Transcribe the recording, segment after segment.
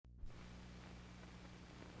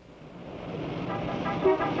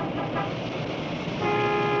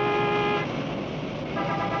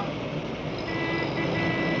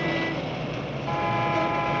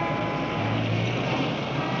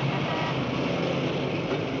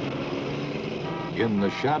In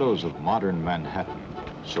the shadows of modern Manhattan,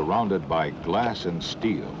 surrounded by glass and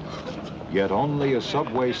steel, yet only a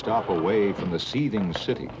subway stop away from the seething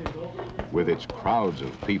city, with its crowds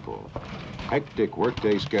of people, hectic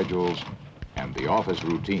workday schedules, and the office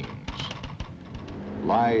routines,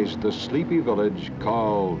 lies the sleepy village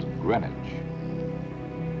called Greenwich.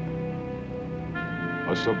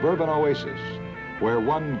 A suburban oasis where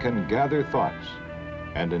one can gather thoughts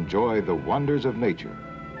and enjoy the wonders of nature,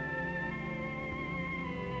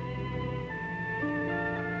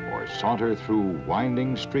 or saunter through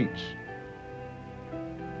winding streets.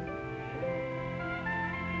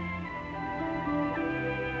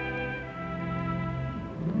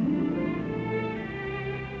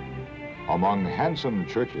 Among handsome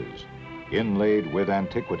churches inlaid with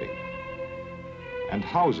antiquity, and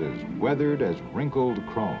houses weathered as wrinkled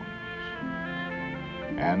crones,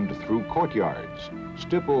 and through courtyards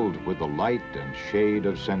stippled with the light and shade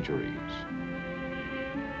of centuries.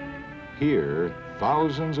 Here,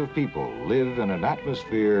 thousands of people live in an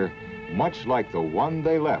atmosphere much like the one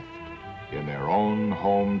they left in their own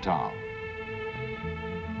hometown.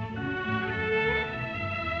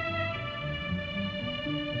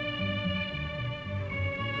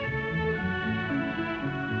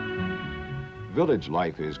 Village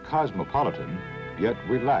life is cosmopolitan, yet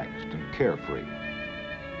relaxed and carefree.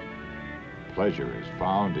 Pleasure is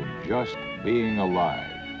found in just being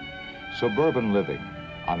alive, suburban living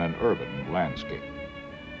on an urban landscape.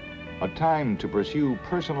 A time to pursue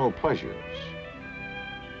personal pleasures,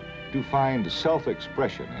 to find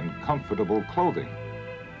self-expression in comfortable clothing.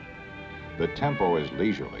 The tempo is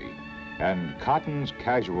leisurely, and cotton's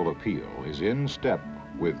casual appeal is in step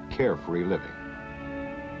with carefree living.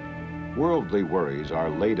 Worldly worries are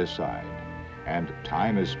laid aside, and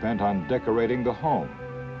time is spent on decorating the home,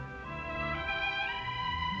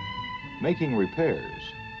 making repairs,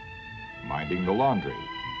 minding the laundry,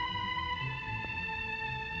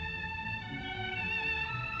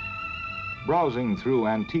 browsing through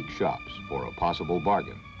antique shops for a possible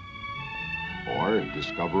bargain, or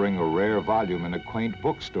discovering a rare volume in a quaint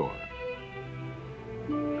bookstore.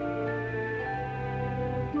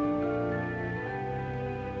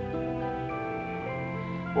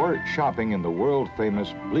 Or shopping in the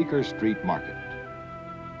world-famous Bleecker Street Market,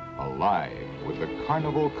 alive with the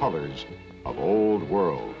carnival colors of old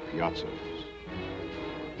world piazzas.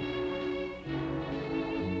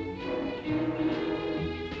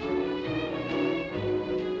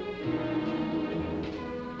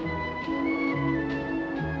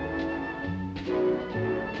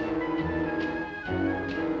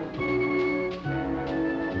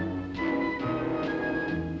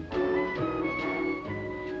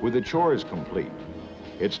 With the chores complete,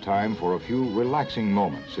 it's time for a few relaxing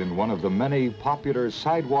moments in one of the many popular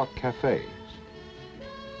sidewalk cafes.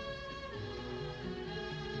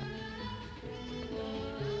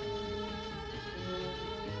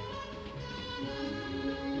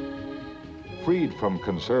 Freed from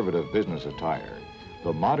conservative business attire,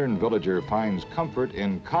 the modern villager finds comfort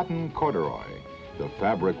in cotton corduroy, the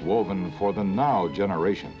fabric woven for the now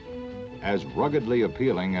generation, as ruggedly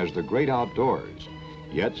appealing as the great outdoors,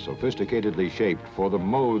 yet sophisticatedly shaped for the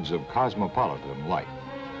modes of cosmopolitan life.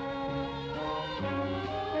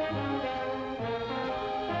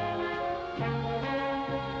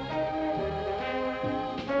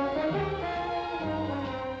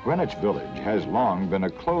 Greenwich Village has long been a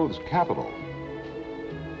clothes capital.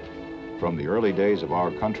 From the early days of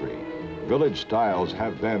our country, village styles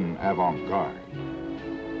have been avant-garde,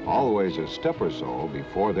 always a step or so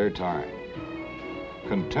before their time.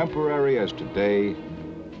 Contemporary as today,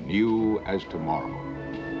 new as tomorrow.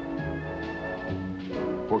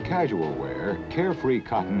 For casual wear, carefree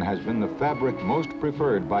cotton has been the fabric most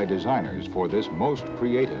preferred by designers for this most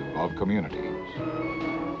creative of communities.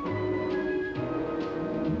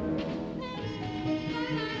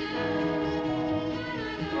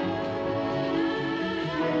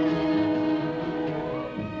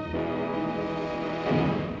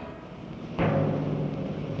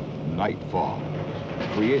 Night falls,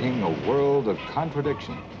 creating a world of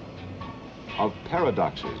contradiction, of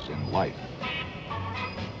paradoxes in life.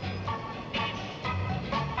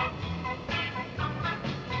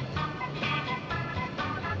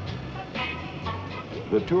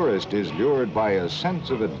 The tourist is lured by a sense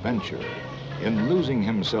of adventure in losing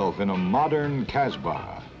himself in a modern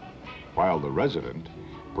Casbah, while the resident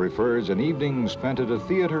prefers an evening spent at a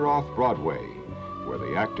theater off Broadway, where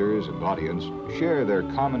the actors and audience share their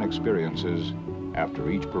common experiences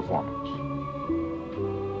after each performance.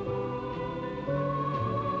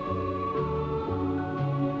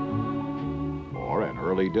 Or an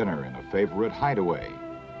early dinner in a favorite hideaway.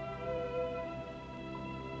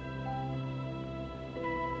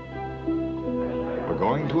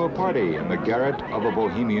 going to a party in the garret of a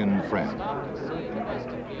Bohemian friend.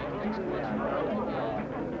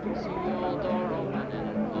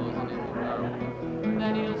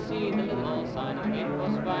 Then you'll see the little sign of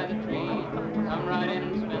gatepost by the tree. Come right in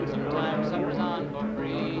and spend some time, supper's on for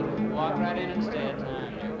free. Walk right in and stay a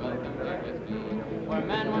time, you're welcome here with me. Where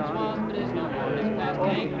man once was, but is no more, his past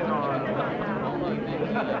ain't worth looking for. Only things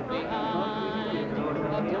he left behind. Left the young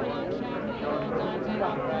shabby old times, and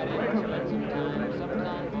walk right in and spend some time, supper's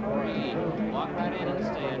on for free. Walk right in and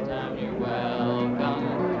stay a time, you're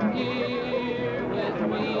welcome here with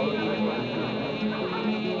me.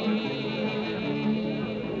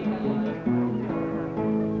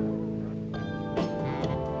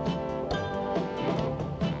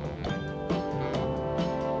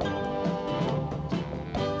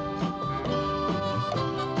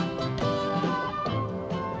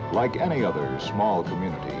 Like any other small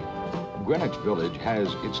community, Greenwich Village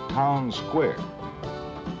has its town square.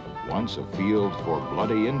 Once a field for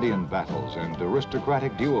bloody Indian battles and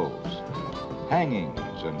aristocratic duels, hangings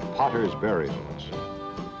and potters' burials,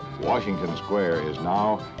 Washington Square is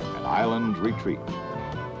now an island retreat.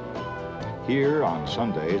 Here on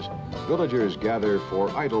Sundays, villagers gather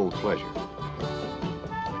for idle pleasure.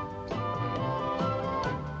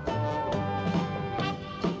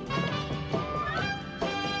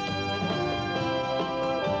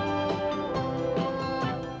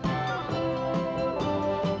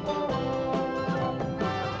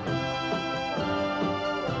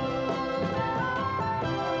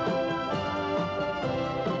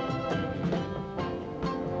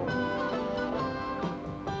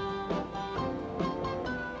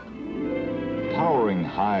 Towering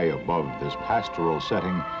high above this pastoral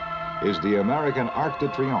setting is the American Arc de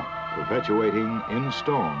Triomphe, perpetuating in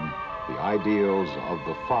stone the ideals of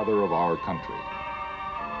the father of our country.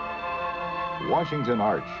 Washington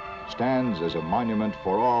Arch stands as a monument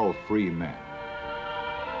for all free men.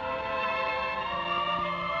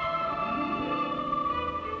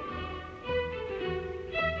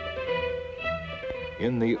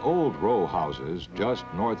 In the old row houses just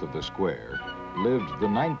north of the square lived the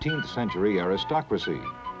 19th century aristocracy.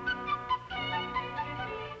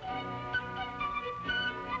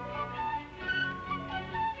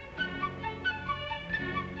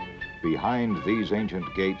 Behind these ancient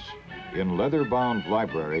gates, in leather-bound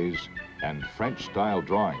libraries and French-style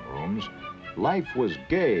drawing rooms, life was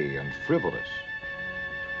gay and frivolous.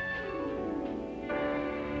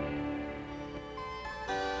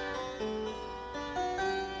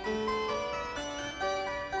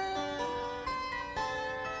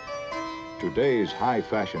 Today's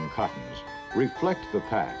high-fashion cottons reflect the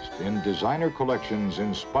past in designer collections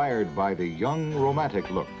inspired by the young romantic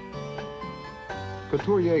look.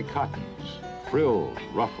 Couturier cottons, frilled,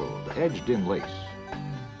 ruffled, edged in lace.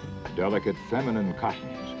 Delicate feminine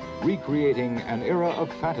cottons, recreating an era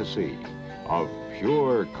of fantasy, of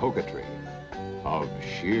pure coquetry, of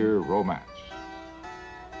sheer romance.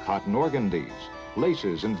 Cotton organdies,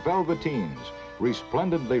 laces, and velveteens,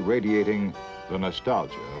 resplendently radiating the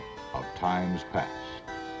nostalgia of times past.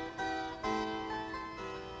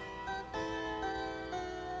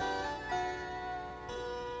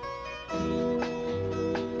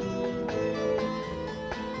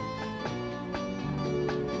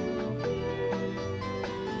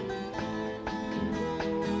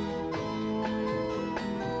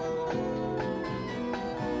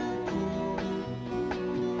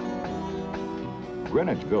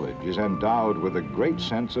 Greenwich Village is endowed with a great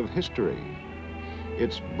sense of history.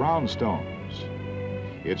 Its brownstones,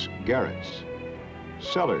 its garrets,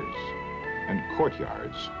 cellars, and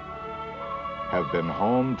courtyards have been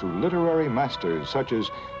home to literary masters such as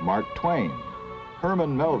Mark Twain,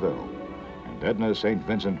 Herman Melville, and Edna St.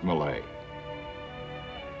 Vincent Millay,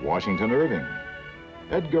 Washington Irving,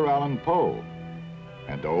 Edgar Allan Poe,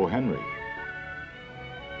 and O. Henry.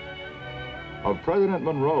 Of President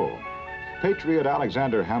Monroe, patriot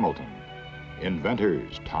Alexander Hamilton,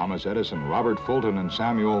 inventors Thomas Edison, Robert Fulton, and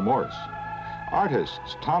Samuel Morse,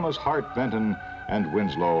 artists Thomas Hart Benton and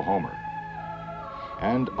Winslow Homer,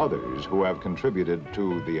 and others who have contributed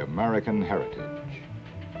to the American heritage.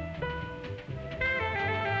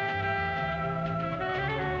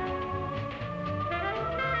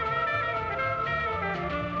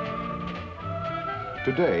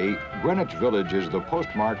 Today, Greenwich Village is the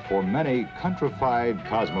postmark for many countrified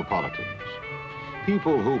cosmopolitans,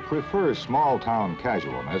 people who prefer small-town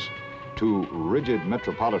casualness to rigid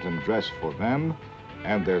metropolitan dress for them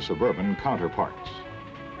and their suburban counterparts.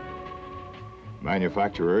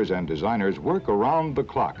 Manufacturers and designers work around the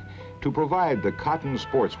clock to provide the cotton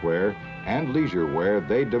sportswear and leisure wear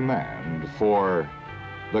they demand for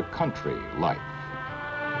the country life.